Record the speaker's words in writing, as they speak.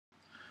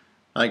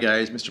Hi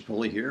guys, Mr.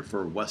 Poley here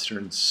for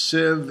Western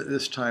Civ,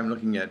 this time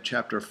looking at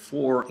Chapter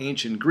 4,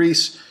 Ancient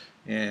Greece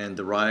and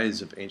the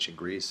Rise of Ancient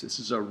Greece. This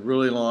is a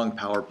really long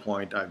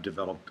PowerPoint I've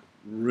developed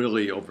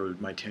really over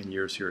my 10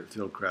 years here at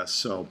Fieldcrest,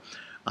 so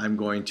I'm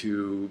going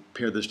to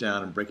pare this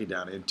down and break it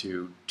down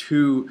into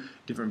two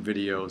different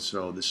videos,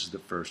 so this is the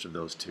first of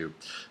those two.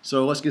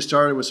 So let's get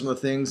started with some of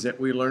the things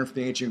that we learned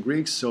from the ancient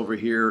Greeks over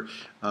here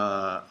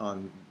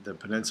on the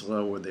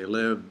peninsula where they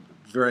lived.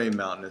 Very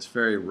mountainous,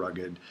 very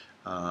rugged.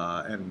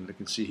 And you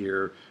can see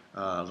here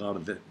a lot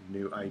of the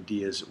new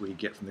ideas that we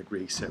get from the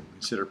Greeks that we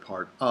consider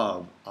part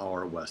of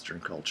our Western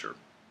culture.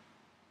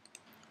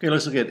 Okay,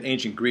 let's look at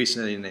ancient Greece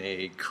in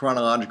a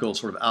chronological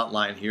sort of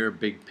outline here,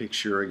 big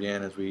picture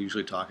again, as we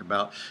usually talk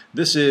about.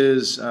 This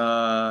is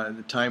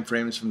the time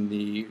frames from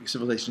the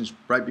civilizations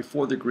right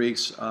before the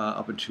Greeks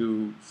up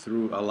into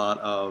through a lot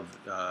of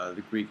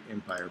the Greek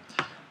Empire.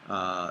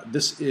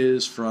 This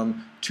is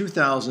from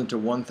 2000 to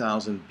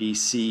 1000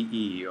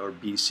 BCE, or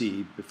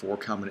BC, before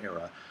Common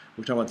Era.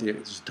 We're talking about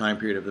this time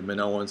period of the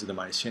Minoans and the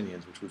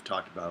Mycenaeans, which we've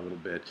talked about a little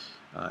bit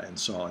and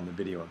saw in the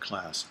video in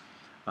class.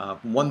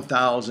 From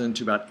 1000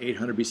 to about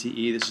 800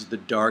 BCE, this is the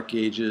Dark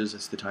Ages.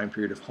 It's the time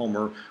period of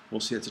Homer.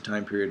 We'll see it's a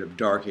time period of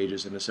Dark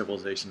Ages in a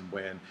civilization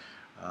when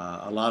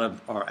a lot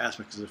of our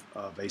aspects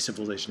of a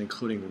civilization,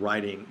 including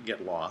writing,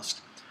 get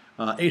lost.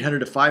 800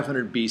 to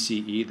 500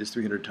 BCE, this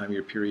 300 time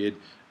year period,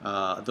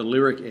 the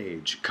Lyric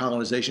Age.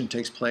 Colonization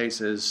takes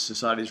place as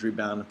societies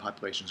rebound and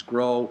populations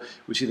grow.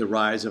 We see the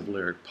rise of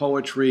lyric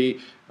poetry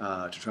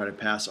to try to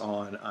pass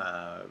on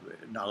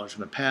knowledge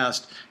from the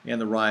past, and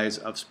the rise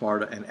of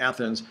Sparta and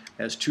Athens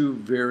as two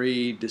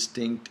very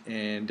distinct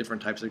and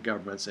different types of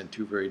governments and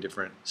two very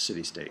different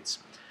city-states.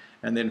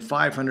 And then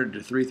 500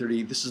 to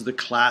 330, this is the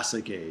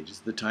Classic Age. It's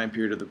the time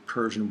period of the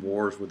Persian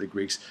Wars where the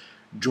Greeks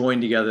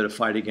joined together to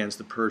fight against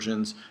the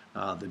Persians.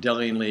 The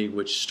Delian League,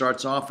 which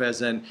starts off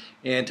as an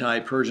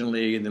anti-Persian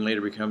league and then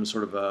later becomes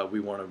sort of a we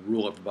want to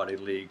rule everybody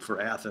league for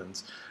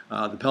Athens.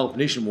 The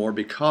Peloponnesian War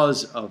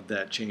because of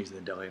that change in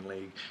the Delian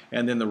League.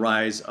 And then the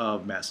rise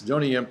of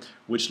Macedonia,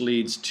 which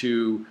leads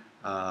to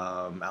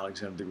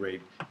Alexander the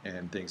Great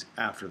and things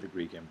after the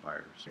Greek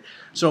empires.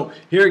 So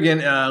here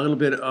again, a little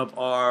bit of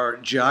our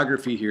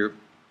geography here.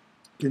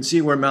 You can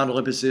see where Mount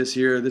Olympus is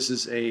here. This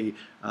is a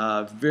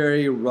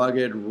very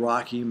rugged,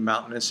 rocky,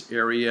 mountainous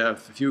area. A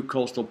few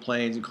coastal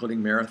plains,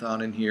 including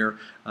Marathon in here.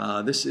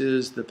 This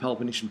is the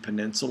Peloponnesian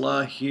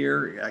Peninsula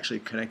here,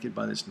 actually connected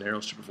by this narrow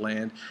strip of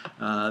land.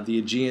 The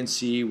Aegean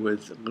Sea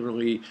with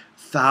literally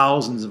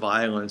thousands of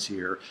islands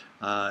here.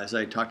 As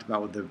I talked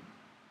about with the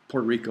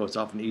Puerto Rico, it's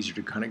often easier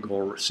to kind of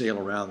go sail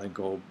around than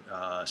go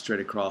straight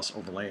across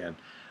over land.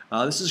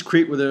 This is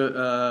Crete where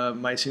the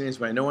Mycenaeans,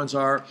 Minoans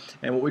are,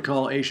 and what we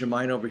call Asia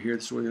Minor over here,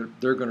 this is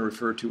what they're going to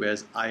refer to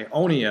as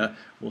Ionia.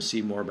 We'll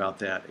see more about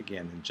that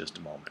again in just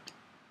a moment.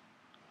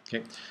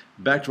 Okay,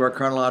 back to our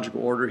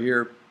chronological order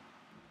here.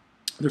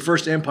 The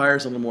first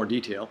empires in a little more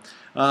detail.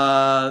 The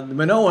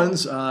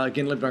Minoans,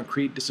 again, lived on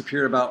Crete,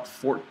 disappeared about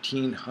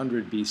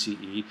 1400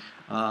 BCE.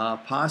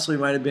 Possibly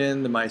might have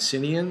been the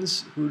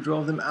Mycenaeans who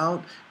drove them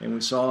out, and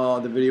we saw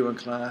the video in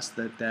class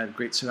that that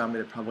great tsunami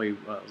that probably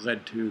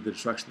led to the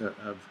destruction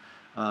of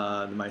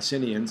the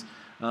Mycenaeans.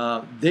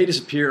 They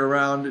disappear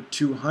around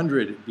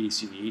 200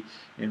 BCE,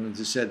 and as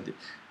I said,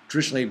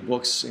 traditionally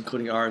books,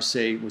 including ours,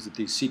 say was it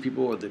the Sea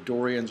People or the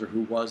Dorians or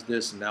who was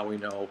this, and now we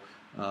know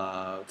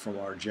from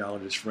our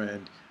geologist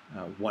friend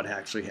what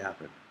actually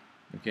happened.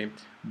 Okay,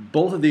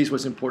 both of these,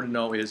 what's important to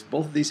know is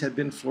both of these had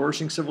been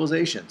flourishing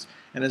civilizations,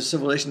 and as a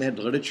civilization they had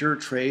literature,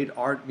 trade,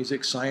 art,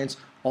 music, science,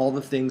 all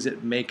the things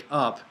that make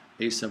up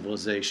a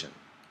civilization.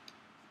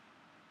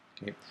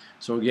 Okay,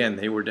 so again,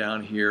 they were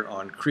down here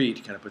on Crete,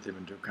 to kind of put them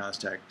into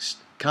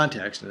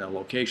context and a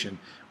location.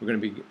 We're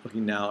going to be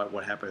looking now at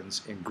what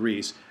happens in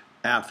Greece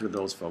after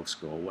those folks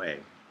go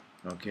away.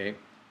 Okay.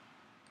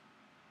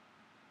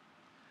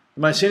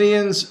 The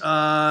Mycenaeans,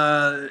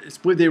 it's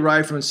believed they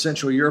arrived from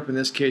Central Europe in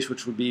this case,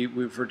 which would be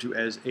referred to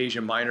as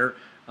Asia Minor.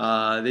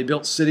 They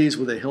built cities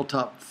with a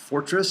hilltop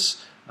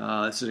fortress.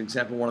 This is an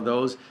example of one of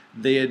those.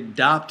 They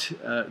adopt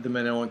the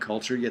Minoan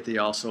culture, yet they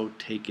also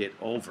take it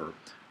over.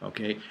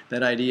 Okay,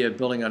 that idea of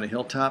building on a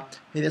hilltop,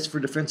 hey, that's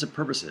for defensive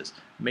purposes.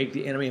 Make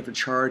the enemy have to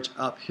charge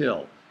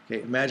uphill.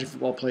 Okay, imagine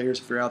football players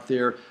if you're out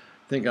there.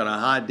 Think on a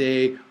hot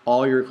day,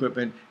 all your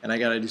equipment, and I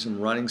got to do some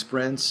running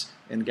sprints,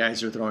 and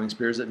guys are throwing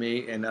spears at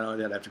me, and not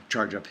only that, I have to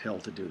charge uphill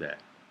to do that.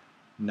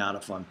 Not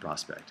a fun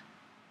prospect.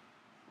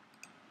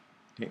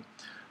 Okay,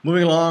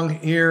 moving along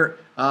here,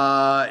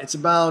 it's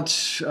about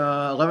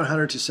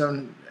 1100 to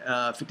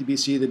 750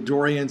 BC. The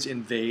Dorians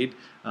invade.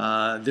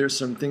 There's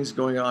some things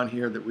going on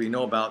here that we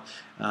know about.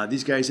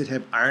 These guys did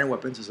have iron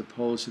weapons as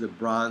opposed to the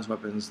bronze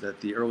weapons that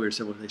the earlier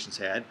civilizations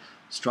had.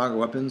 Stronger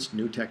weapons,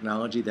 new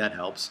technology, that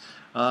helps.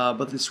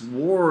 But this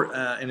war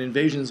and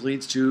invasions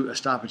leads to a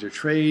stoppage of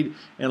trade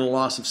and a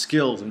loss of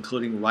skills,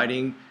 including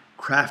writing,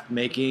 craft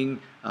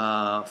making,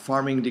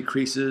 farming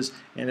decreases,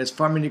 and as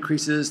farming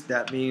decreases,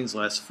 that means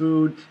less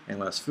food, and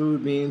less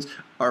food means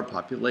our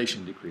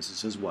population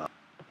decreases as well.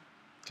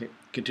 Okay,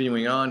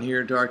 continuing on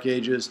here, Dark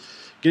Ages.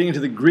 Getting into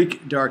the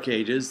Greek Dark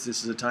Ages,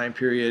 this is a time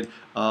period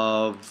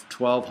of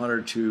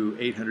 1200 to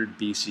 800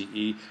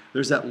 BCE.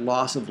 There's that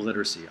loss of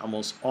literacy.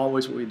 Almost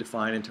always what we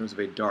define in terms of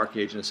a dark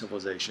age in a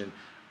civilization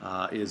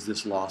is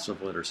this loss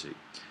of literacy.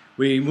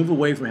 We move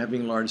away from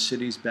having large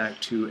cities back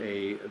to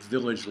a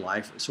village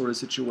life sort of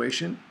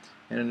situation.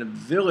 And in a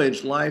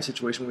village life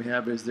situation we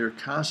have is they're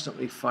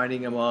constantly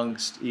fighting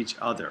amongst each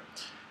other.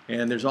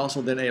 And there's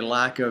also then a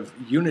lack of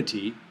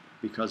unity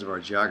because of our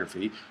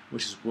geography,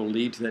 which will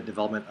lead to the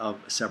development of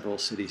several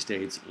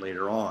city-states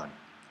later on.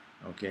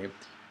 Okay,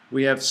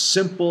 we have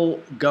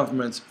simple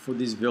governments for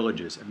these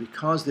villages, and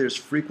because there's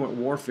frequent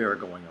warfare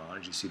going on,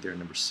 as you see there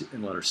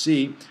in letter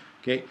C,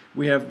 okay,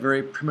 we have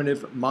very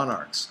primitive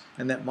monarchs,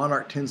 and that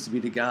monarch tends to be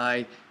the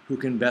guy who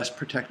can best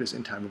protect us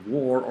in time of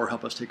war or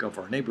help us take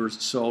over our neighbors.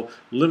 So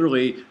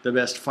literally the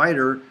best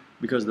fighter,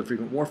 because of the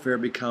frequent warfare,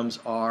 becomes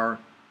our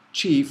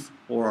chief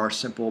or our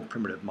simple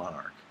primitive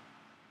monarch.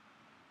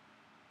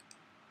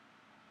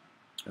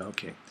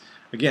 Okay,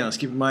 again, let's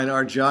keep in mind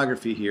our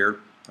geography here,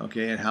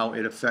 okay, and how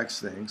it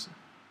affects things.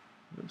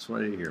 Oops,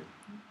 what did I hear?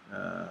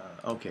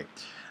 Okay,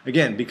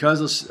 again,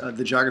 because of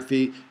the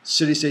geography,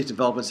 city-states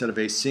develop instead of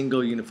a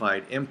single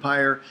unified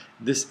empire.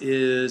 This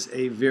is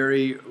a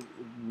very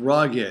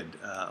rugged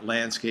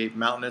landscape,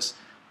 mountainous.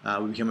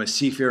 We become a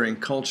seafaring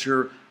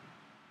culture,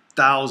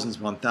 thousands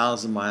upon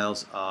thousands of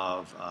miles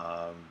of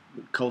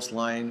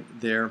coastline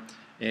there.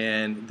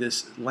 And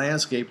this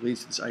landscape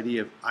leads to this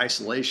idea of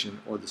isolation,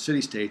 or the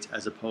city-states,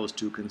 as opposed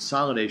to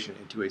consolidation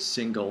into a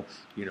single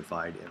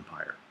unified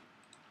empire.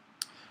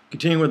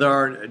 Continuing with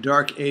our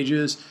Dark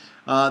Ages,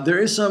 there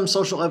is some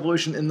social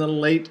evolution in the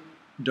late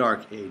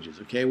Dark Ages.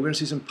 Okay, we're going to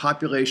see some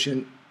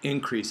population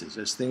increases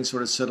as things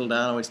sort of settle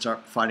down and we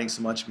start fighting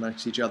so much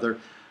amongst each other.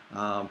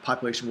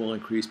 Population will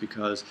increase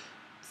because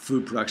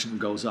food production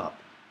goes up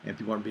and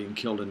people aren't being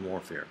killed in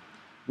warfare.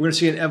 We're going to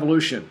see an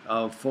evolution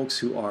of folks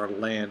who are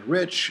land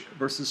rich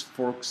versus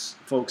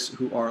folks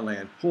who are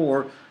land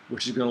poor,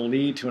 which is going to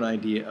lead to an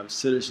idea of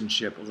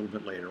citizenship a little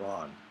bit later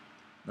on.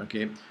 Okay,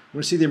 we're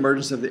going to see the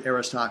emergence of the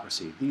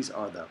aristocracy. These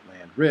are the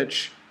land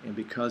rich, and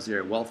because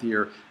they're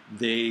wealthier,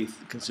 they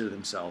consider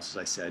themselves,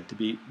 as I said, to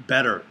be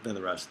better than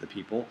the rest of the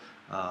people.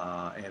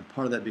 And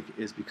part of that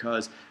is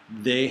because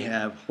they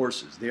have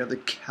horses. They are the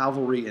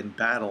cavalry in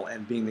battle,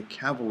 and being the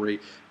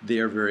cavalry, they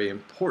are very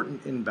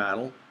important in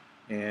battle.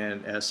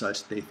 And as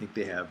such, they think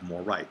they have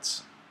more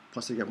rights.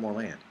 Plus, they get more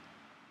land.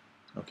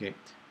 Okay,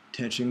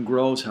 tension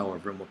grows,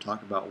 however, and we'll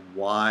talk about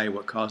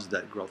what causes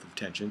that growth of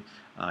tension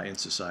in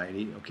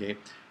society. Okay,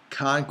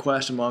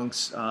 conquest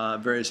amongst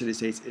various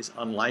city-states is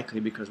unlikely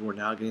because we're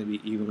now going to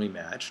be evenly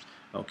matched.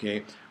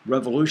 Okay,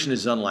 revolution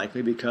is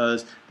unlikely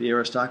because the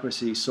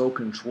aristocracy so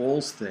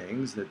controls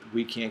things that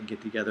we can't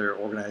get together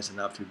organized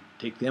enough to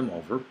take them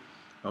over.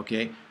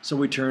 Okay, so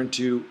we turn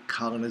to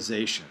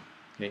colonization.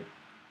 Okay.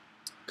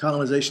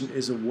 Colonization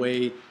is a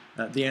way,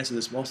 the answer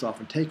that's most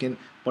often taken,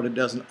 but it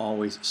doesn't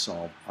always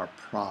solve our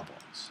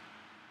problems.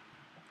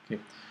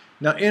 Okay.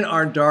 Now, in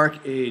our Dark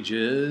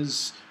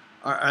Ages,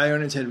 our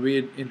Ionians had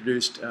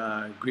reintroduced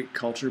Greek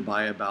culture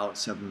by about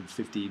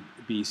 750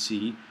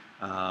 BC.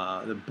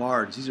 The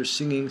bards, these are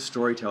singing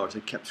storytellers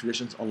that kept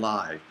traditions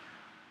alive.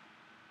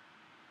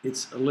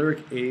 It's a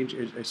lyric age,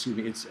 excuse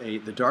me, it's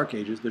the Dark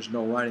Ages. There's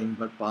no writing,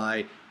 but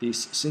by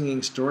these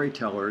singing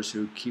storytellers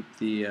who keep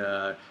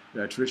the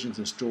traditions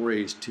and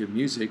stories to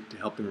music to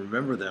help them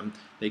remember them,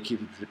 they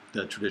keep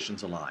the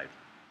traditions alive.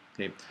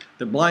 Okay.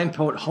 The blind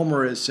poet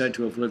Homer is said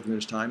to have lived in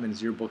this time, and as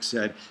your book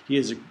said, he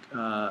is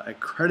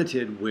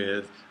accredited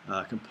with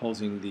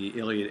composing the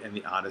Iliad and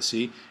the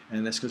Odyssey,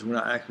 and that's because we're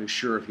not actually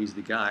sure if he's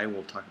the guy.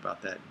 We'll talk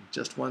about that in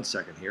just one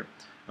second here.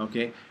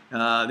 Okay,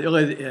 the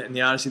Iliad and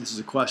the Odyssey, this is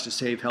a quest to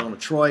save Helen of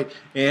Troy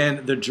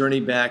and the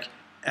journey back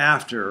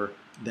after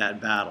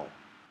that battle.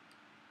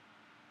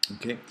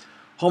 Okay,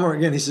 Homer,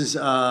 again, this is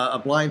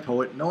a blind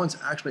poet. No one's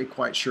actually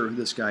quite sure who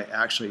this guy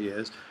actually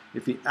is,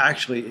 if he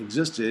actually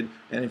existed,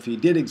 and if he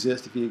did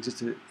exist, if he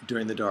existed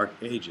during the Dark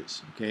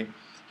Ages. Okay,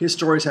 his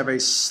stories have a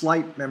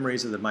slight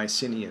memories of the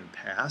Mycenaean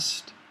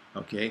past.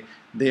 Okay,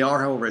 they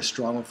are, however, a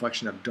strong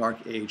reflection of Dark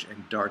Age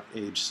and Dark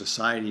Age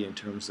society in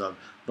terms of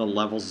the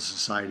levels of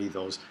society,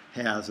 those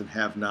haves and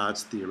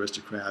have-nots, the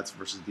aristocrats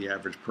versus the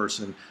average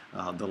person,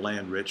 the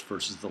land rich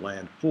versus the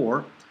land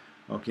poor.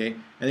 Okay,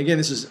 and again,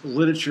 this is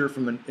literature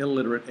from an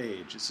illiterate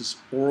age. This is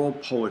oral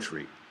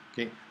poetry.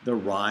 Okay, the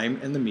rhyme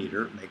and the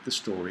meter make the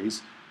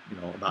stories,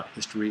 about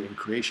history and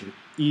creation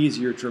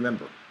easier to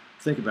remember.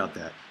 Think about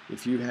that.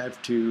 If you have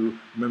to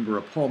remember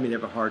a poem, you'd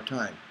have a hard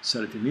time.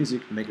 Set it to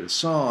music, make it a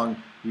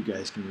song, you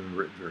guys can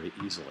remember it very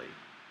easily.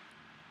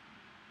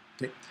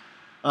 Okay.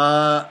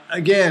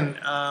 Again,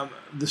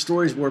 the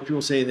stories where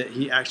people say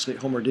that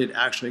Homer did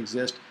actually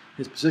exist.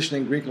 His position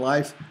in Greek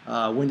life,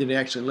 when did he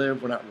actually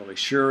live? We're not really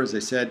sure, as they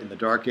said, in the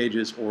Dark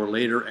Ages or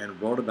later,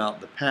 and wrote about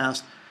the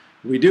past.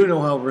 We do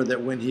know, however,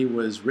 that when he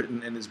was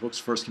written and his books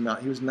first came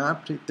out, they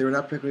were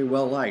not particularly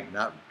well liked,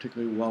 not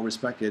particularly well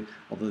respected,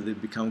 although they've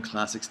become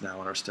classics now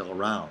and are still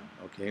around.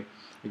 Okay,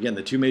 again,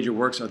 the two major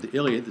works are the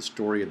Iliad, the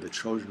story of the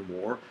Trojan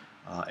War,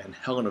 and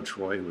Helen of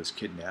Troy, who was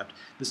kidnapped.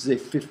 This is a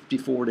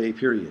 54-day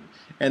period.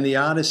 And the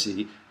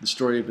Odyssey, the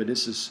story of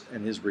Odysseus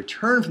and his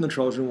return from the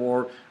Trojan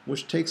War,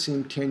 which takes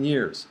him 10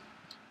 years.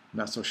 I'm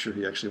not so sure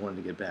he actually wanted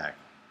to get back.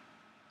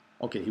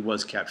 Okay, he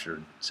was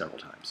captured several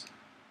times.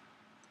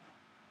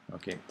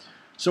 Okay,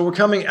 so we're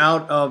coming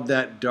out of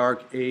that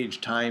Dark Age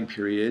time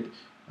period.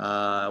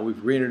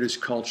 We've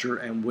reintroduced culture,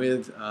 and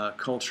with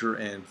culture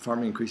and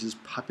farming increases,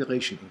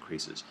 population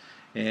increases.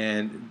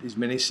 And these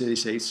many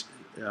city-states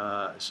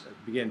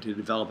begin to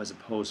develop as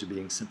opposed to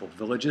being simple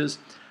villages.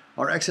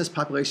 Our excess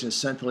population is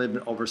sent to live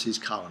in overseas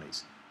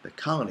colonies. The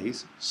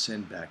colonies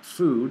send back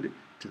food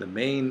to the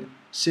main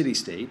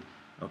city-state,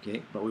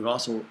 okay, but we've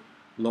also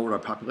lowered our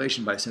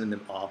population by sending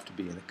them off to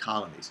be in the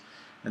colonies.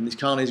 And these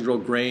colonies grow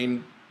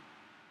grain,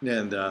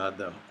 and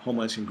the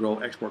homelands can grow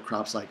export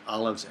crops like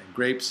olives and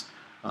grapes.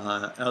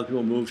 Other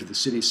people move to the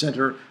city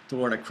center to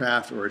learn a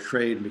craft or a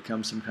trade and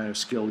become some kind of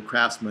skilled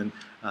craftsman.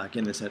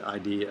 Again, it's that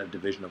idea of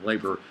division of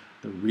labor,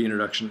 the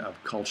reintroduction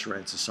of culture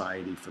and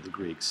society for the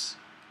Greeks.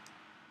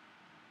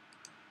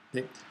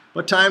 Okay.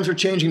 But times are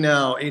changing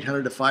now,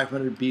 800 to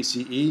 500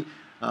 BCE.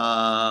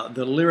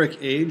 The Lyric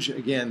Age,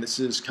 again, this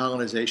is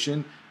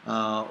colonization.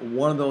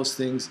 One of those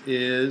things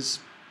is,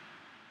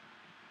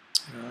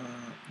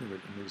 let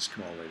me just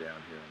come all the way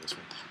down here on this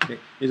one. Okay,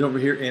 is over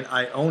here in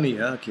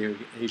Ionia, okay,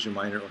 Asia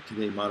Minor, or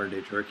today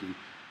modern-day Turkey.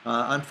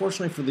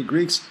 Unfortunately for the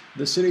Greeks,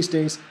 the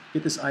city-states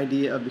get this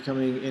idea of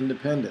becoming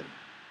independent,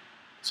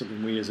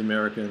 something we as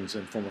Americans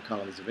and former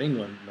colonies of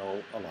England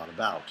know a lot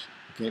about.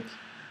 Okay,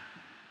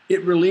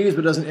 it relieves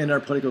but doesn't end our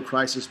political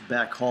crisis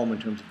back home in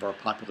terms of our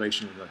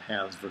population of the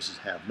haves versus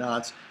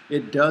have-nots.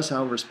 It does,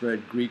 however,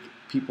 spread Greek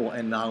people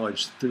and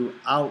knowledge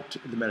throughout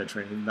the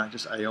Mediterranean, not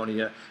just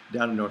Ionia,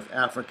 down to North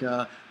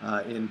Africa,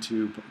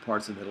 into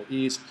parts of the Middle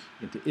East,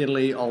 into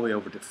Italy, all the way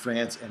over to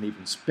France and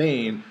even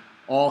Spain,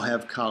 all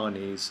have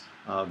colonies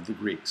of the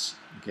Greeks.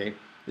 Okay?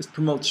 This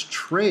promotes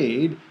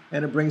trade,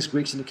 and it brings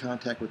Greeks into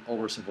contact with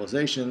older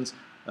civilizations,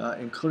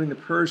 including the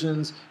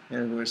Persians,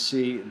 and we're going to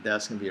see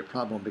that's going to be a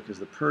problem because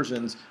the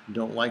Persians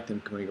don't like them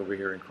coming over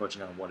here and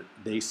encroaching on what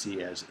they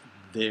see as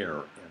their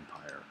empire.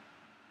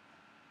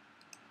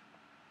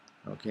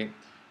 Okay,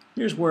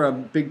 here's where a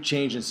big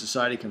change in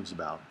society comes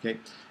about. Okay,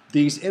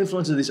 these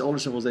influences of these older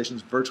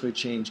civilizations virtually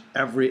change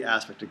every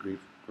aspect of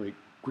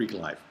Greek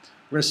life.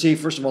 We're going to see,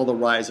 first of all, the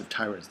rise of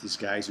tyrants, these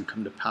guys who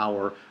come to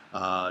power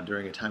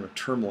during a time of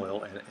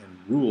turmoil and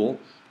rule.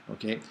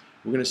 Okay,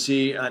 we're going to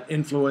see an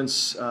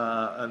influence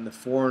on the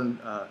foreign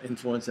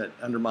influence that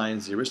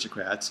undermines the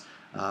aristocrats.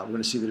 We're going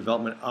to see the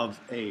development of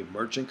a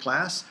merchant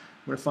class.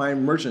 We're going to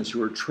find merchants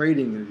who are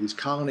trading in these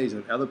colonies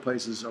and other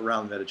places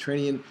around the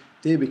Mediterranean.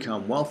 They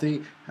become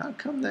wealthy. How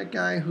come that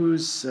guy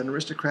who's an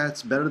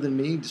aristocrat's better than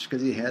me just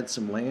because he had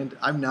some land?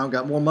 I've now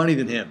got more money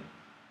than him.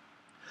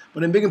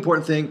 But a big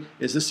important thing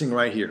is this thing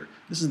right here.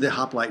 This is the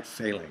hoplite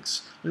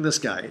phalanx. Look at this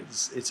guy.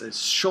 It's a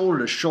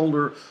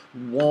shoulder-to-shoulder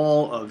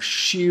wall of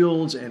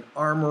shields and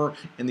armor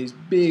and these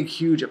big,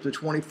 huge, up to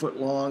 20-foot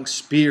long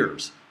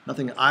spears.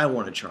 Nothing I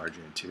want to charge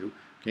into.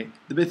 Okay.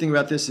 The big thing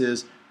about this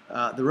is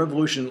the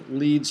revolution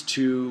leads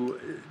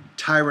to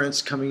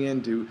tyrants coming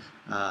in to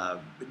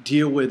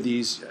deal with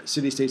these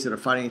city-states that are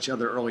fighting each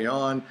other early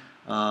on.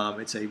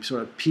 It's a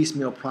sort of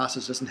piecemeal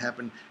process. It doesn't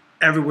happen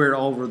everywhere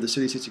all over the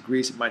city-states of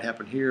Greece. It might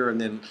happen here, and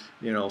then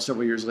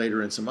several years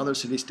later in some other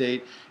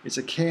city-state. It's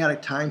a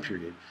chaotic time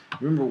period.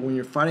 Remember, when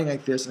you're fighting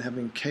like this and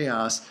having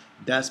chaos,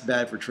 that's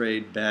bad for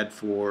trade, bad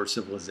for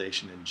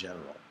civilization in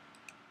general.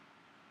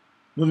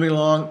 Moving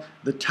along,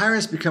 the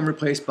tyrants become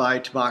replaced by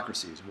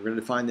timocracies. We're going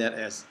to define that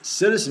as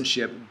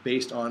citizenship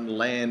based on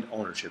land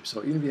ownership.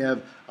 So even if you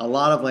have a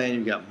lot of land,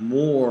 you've got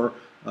more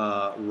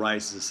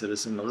rights as a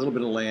citizen, a little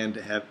bit of land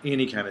to have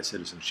any kind of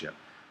citizenship.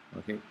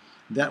 Okay,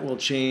 that will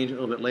change a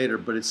little bit later,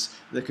 but it's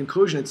the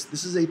conclusion.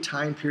 This is a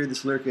time period,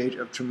 this Lyric Age,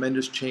 of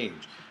tremendous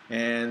change,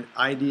 and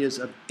ideas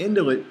of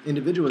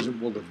individualism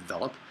will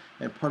develop.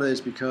 And part of that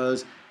is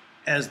because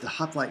as the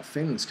hoplite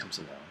phalanx comes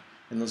along,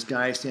 and those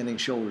guys standing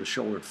shoulder to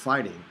shoulder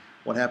fighting,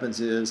 what happens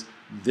is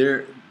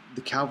the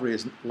cavalry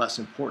is less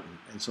important,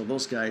 and so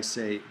those guys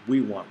say, we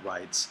want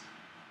rights,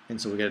 and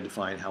so we got to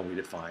define how we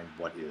define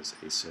what is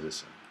a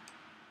citizen.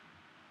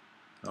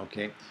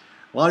 Okay,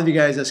 a lot of you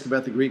guys ask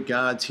about the Greek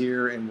gods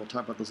here, and we'll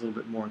talk about those a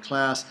little bit more in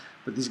class,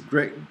 but these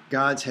Greek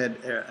gods had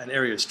an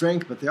area of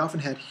strength, but they often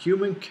had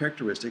human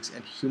characteristics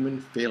and human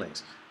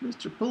failings.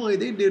 Mr. Pulley,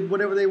 they did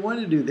whatever they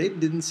wanted to do. They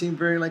didn't seem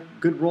very like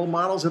good role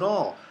models at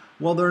all.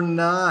 Well, they're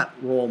not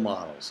role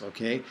models,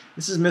 okay?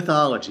 This is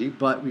mythology,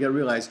 but we got to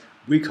realize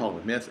we call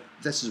it myth.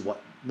 This is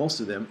what most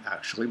of them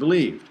actually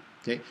believed,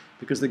 okay?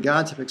 Because the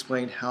gods have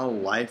explained how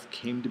life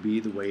came to be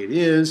the way it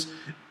is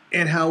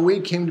and how we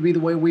came to be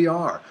the way we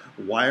are.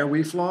 Why are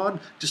we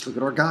flawed? Just look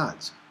at our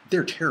gods.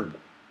 They're terrible.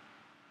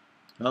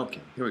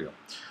 Okay, here we go.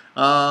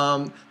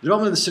 The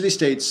development of the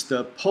city-states,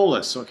 the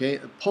polis, okay?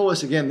 The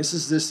polis, again, this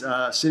is this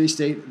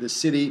city-state, the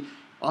city,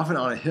 often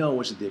on a hill,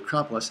 which is the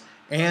Acropolis,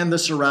 and the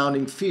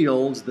surrounding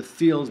fields,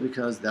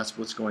 because that's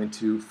what's going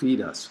to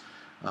feed us.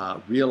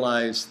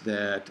 Realize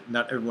that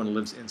not everyone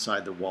lives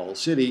inside the walled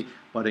city.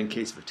 but in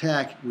case of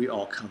attack, we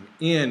all come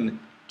in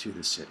to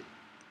the city.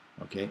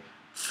 Okay?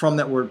 From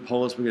that word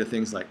polis, we get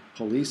things like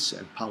police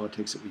and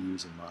politics that we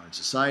use in modern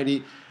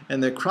society.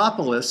 And the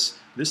Acropolis,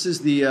 this is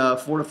the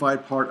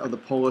fortified part of the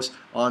polis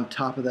on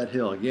top of that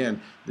hill.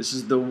 Again, this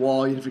is the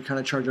wall you have to kind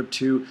of charge up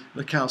to.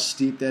 Look how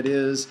steep that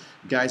is.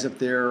 Guys up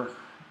there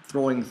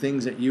throwing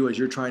things at you as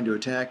you're trying to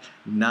attack.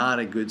 Not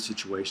a good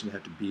situation to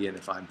have to be in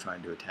if I'm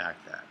trying to attack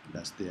that.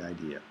 That's the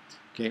idea.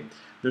 Okay.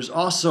 There's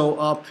also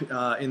up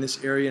in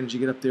this area, and as you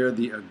get up there,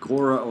 the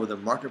agora or the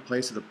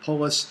marketplace of the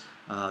polis.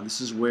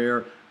 This is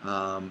where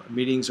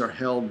meetings are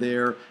held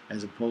there,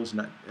 as opposed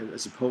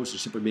to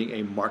simply being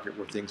a market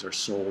where things are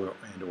sold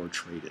and or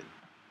traded.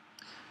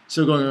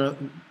 Still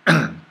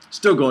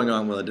going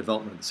on with the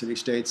development of the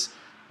city-states.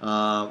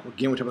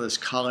 Again, we're talking about this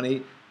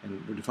colony,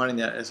 and we're defining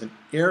that as an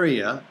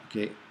area,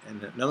 okay,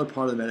 and another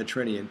part of the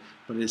Mediterranean,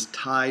 but it is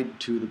tied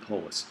to the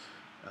polis.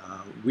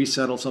 We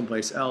settled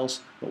someplace else,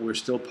 but we're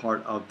still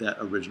part of that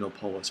original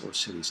polis or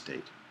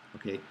city-state.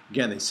 Okay,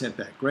 again, they sent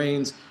back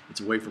grains. It's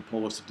a way for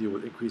polis to deal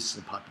with increases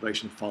in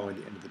population following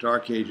the end of the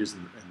Dark Ages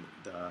and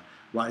the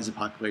rise of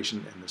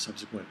population and the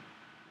subsequent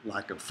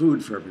lack of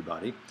food for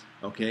everybody.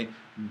 Okay,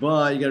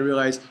 but you got to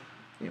realize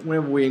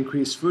whenever we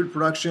increase food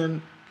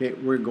production, okay,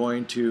 we're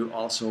going to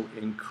also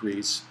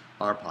increase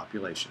our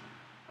population.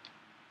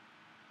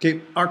 Okay,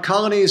 our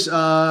colonies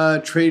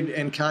trade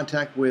and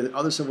contact with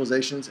other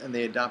civilizations, and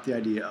they adopt the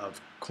idea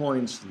of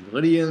coins from the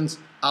Lydians,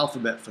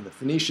 alphabet from the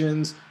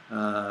Phoenicians.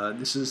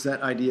 This is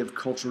that idea of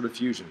cultural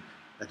diffusion,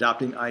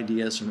 adopting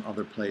ideas from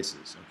other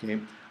places. Okay,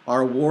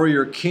 our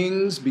warrior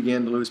kings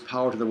began to lose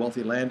power to the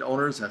wealthy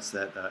landowners. That's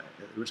that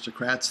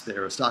aristocrats, the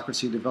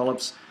aristocracy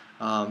develops.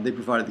 They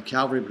provided the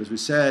cavalry, but as we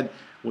said,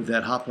 with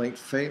that hoplite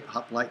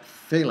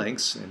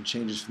phalanx and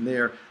changes from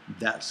there,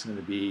 that's going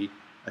to be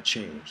a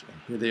change.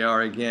 And here they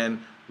are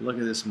again. Look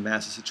at this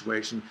massive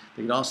situation.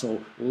 They could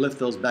also lift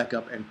those back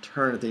up and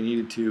turn if they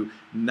needed to,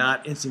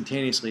 not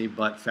instantaneously,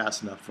 but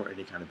fast enough for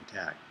any kind of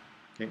attack.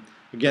 Okay.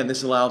 Again,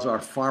 this allows our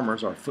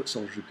farmers, our foot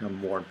soldiers, to become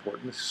more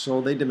important, so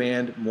they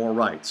demand more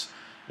rights.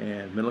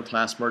 And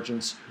middle-class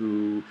merchants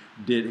who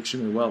did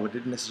extremely well but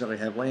didn't necessarily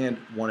have land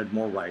wanted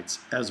more rights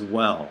as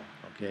well.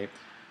 Okay.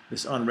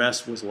 This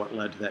unrest was what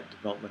led to that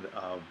development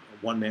of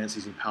one man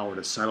seizing power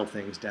to settle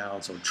things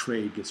down so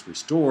trade gets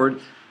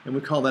restored, and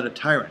we call that a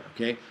tyrant.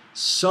 Okay,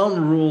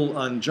 some rule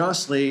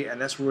unjustly,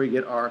 and that's where we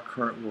get our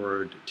current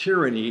word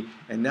tyranny,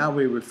 and now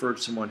we refer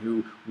to someone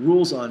who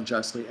rules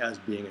unjustly as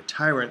being a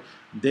tyrant.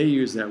 They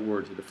use that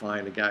word to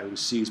define a guy who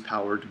seized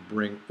power to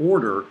bring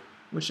order,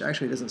 which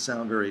actually doesn't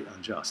sound very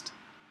unjust.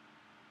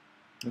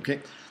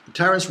 Okay, the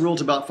tyrants ruled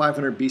about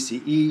 500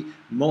 BCE.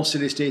 Most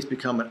city-states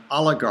become an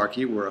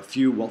oligarchy where a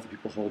few wealthy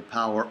people hold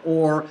power,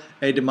 or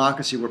a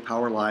democracy where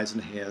power lies in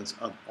the hands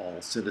of all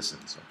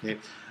citizens. Okay,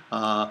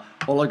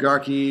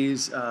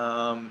 oligarchies,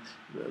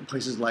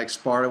 places like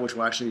Sparta, which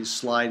will actually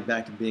slide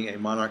back to being a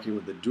monarchy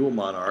with a dual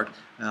monarch,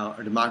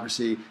 or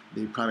democracy,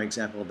 the prime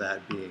example of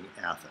that being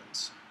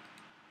Athens.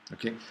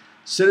 Okay,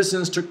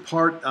 citizens took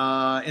part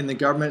in the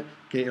government.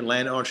 Okay,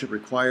 land ownership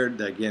required.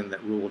 Again,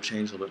 that rule will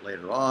change a little bit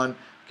later on.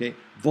 Okay,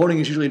 voting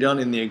is usually done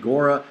in the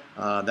agora.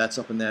 That's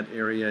up in that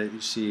area. You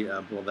see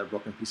below that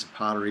broken piece of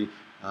pottery,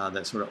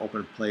 that sort of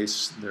open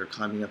place. They're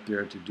climbing up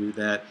there to do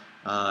that.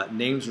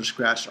 Names are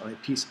scratched on a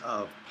piece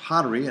of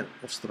pottery, an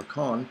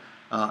ostrakon,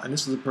 and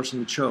this is the person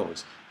who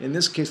chose. In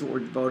this case, what we're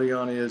voting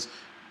on is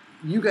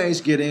you guys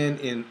get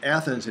in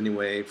Athens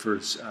anyway, for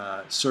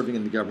serving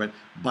in the government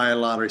by a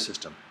lottery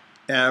system.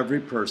 Every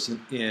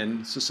person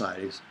in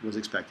societies was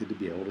expected to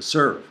be able to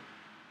serve.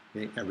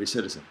 Okay, every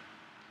citizen.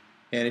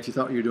 And if you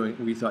thought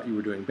we thought you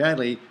were doing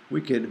badly,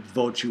 we could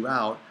vote you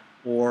out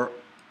or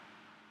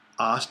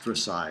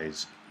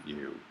ostracize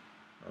you.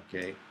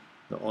 Okay,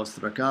 the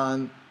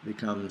ostrakan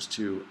becomes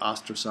to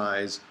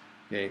ostracize.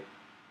 Okay,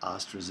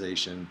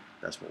 ostracization.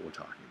 That's what we're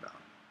talking about.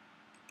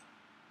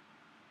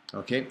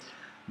 Okay,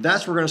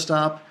 that's where we're going to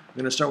stop. I'm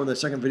going to start with the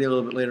second video a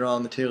little bit later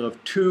on, the tale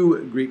of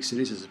two Greek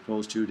cities as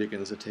opposed to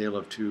Dickens' A Tale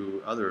of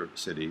Two Other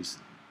Cities.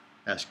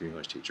 Ask your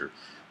English teacher.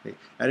 Okay.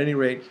 At any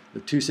rate, the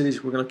two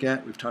cities we're going to look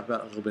at, we've talked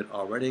about a little bit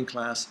already in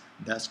class.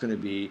 That's going to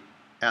be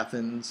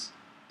Athens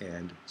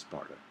and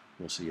Sparta.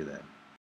 We'll see you then.